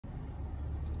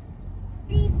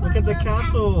Look at the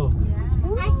castle.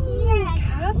 I see it.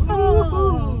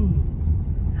 Castle.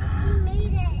 We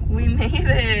made it. We made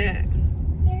it.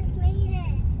 We just made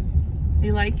it.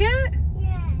 You like it?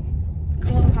 Yeah.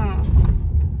 Cool, huh?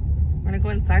 We're gonna go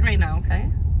inside right now, okay?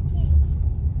 Okay.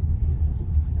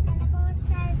 We're gonna go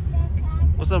inside the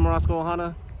castle. What's up, Morosco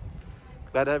Ohana?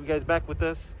 Glad to have you guys back with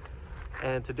us.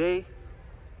 And today,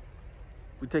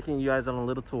 we're taking you guys on a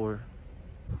little tour.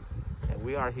 And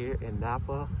we are here in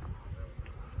Napa,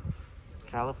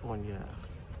 California.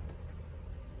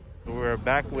 We're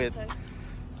back with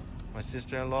my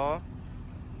sister-in-law,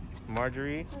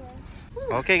 Marjorie.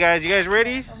 Okay, guys, you guys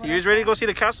ready? You guys ready to go see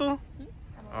the castle?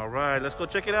 All right, let's go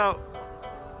check it out.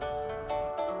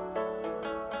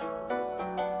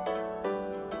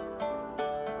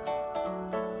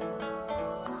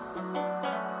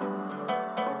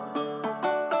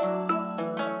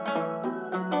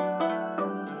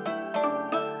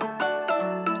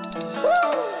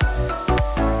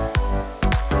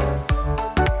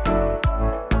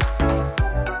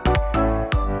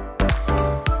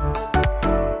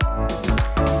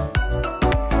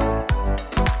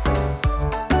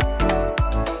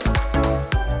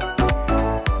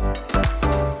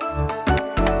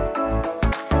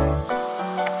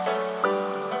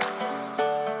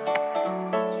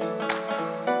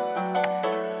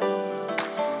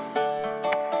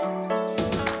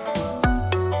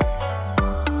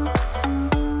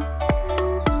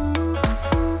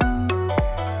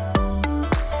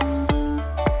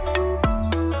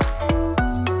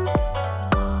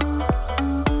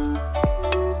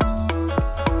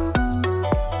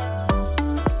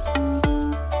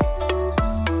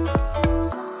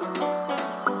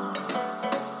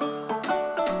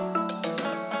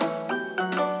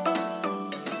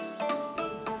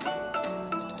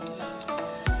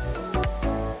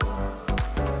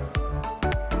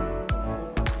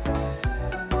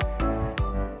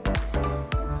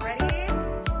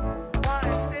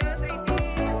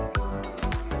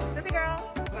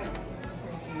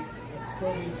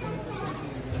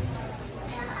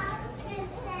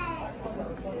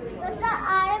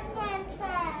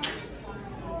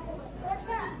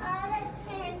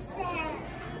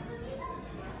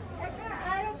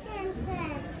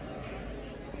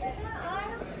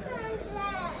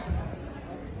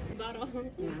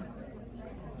 Yeah.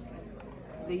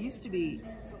 They used to be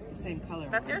the same color.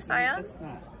 That's your Josiah? That's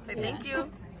not. Say thank you.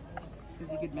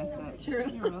 Because you could mess up. True.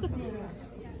 You're welcome.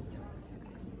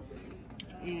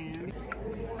 And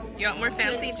You want more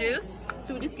fancy juice?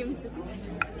 Should we just give him sissies?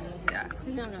 Yeah.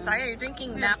 No. Josiah, you're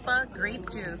drinking Napa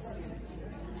grape juice.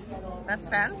 That's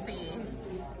fancy.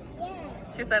 Yeah.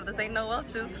 She said this ain't no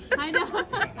Welch's. I know.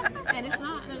 And it's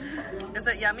not. Is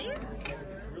it yummy?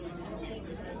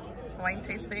 Wine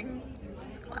tasting.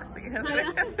 It's classy.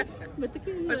 With the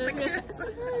kids. With the kids.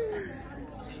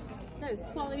 That is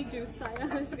quality juice, Saya.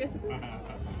 That's good.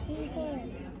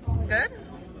 Good?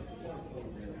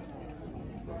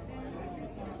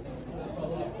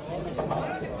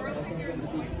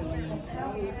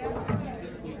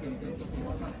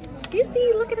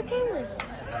 Sissy, look at the camera.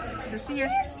 Sissy,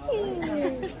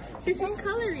 Sissy's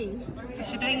coloring. is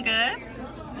she doing good?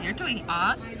 You're doing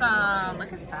awesome.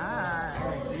 Look at that.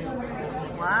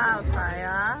 Wow,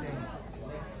 Saya.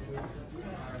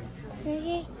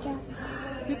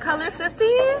 You color,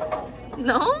 Sissy?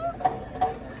 No?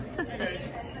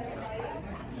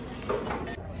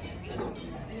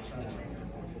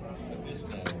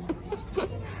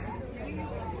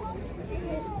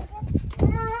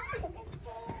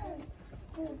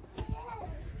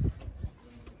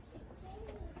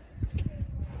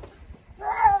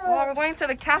 Well, we're going to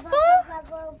the castle?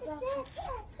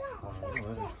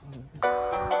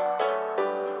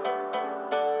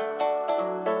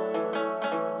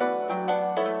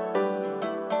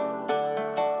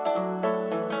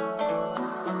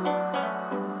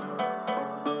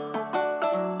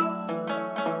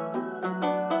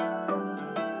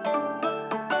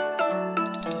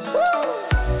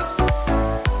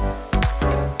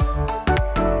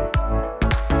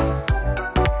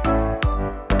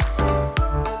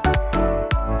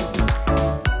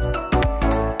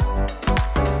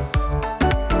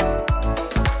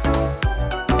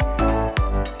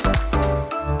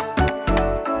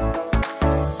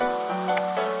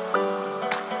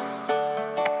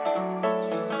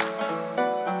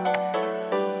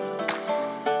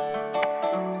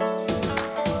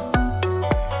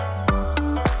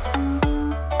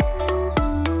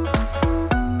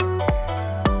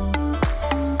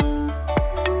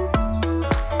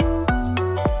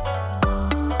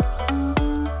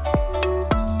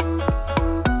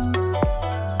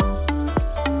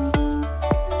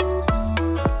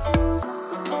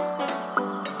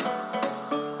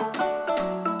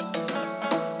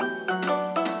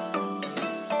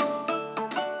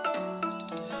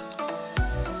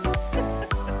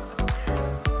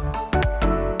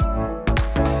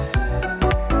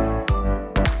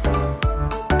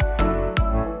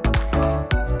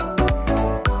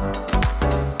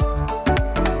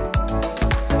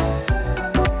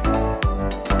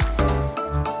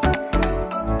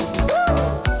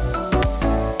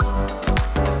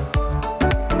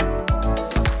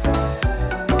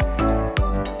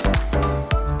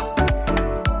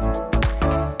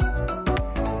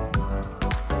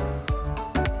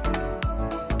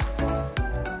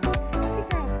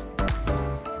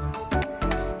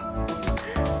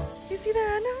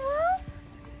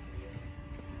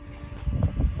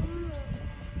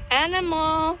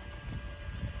 animal.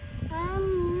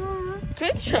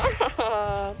 Good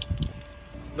job.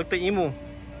 Look, the emu.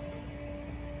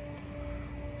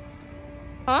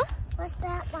 Huh? What's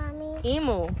that, Mommy?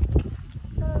 Emu.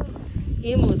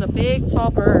 Emu is a big,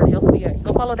 tall bird. You'll see it.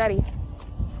 Go follow Daddy.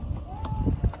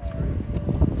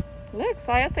 Look,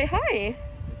 Saya, say hi.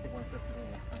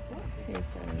 He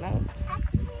said no.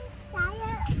 Actually,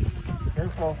 Saya.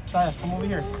 Careful. Saya, come over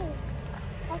here.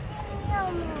 That's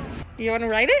a real. You want to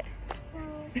ride it?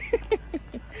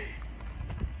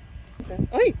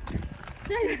 Oi!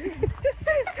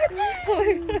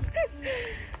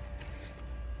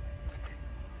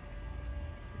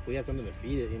 We had something to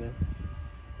feed it, you know.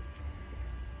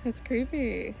 It's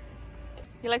creepy.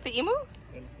 You like the emu?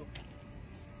 Yeah, let's go.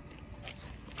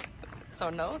 So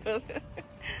no, does it?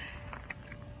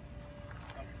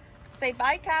 Say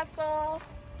bye, Castle.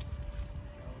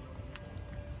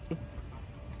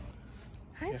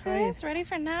 Hi, sis. Ready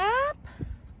for nap?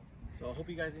 So I hope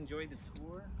you guys enjoyed the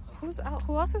tour Who's out?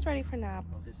 Who else is ready for nap?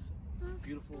 of this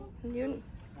beautiful You,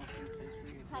 14th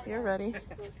century. you're ready.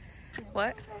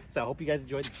 What? So I hope you guys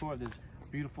enjoyed the tour of this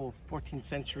beautiful 14th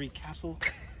century castle.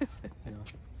 You know,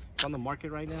 it's on the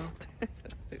market right now.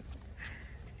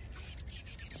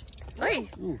 Oi!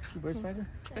 Ooh, 2 birds fighting.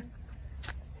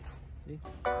 See?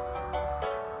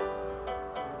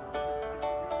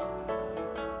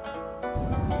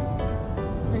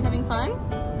 Are you having fun?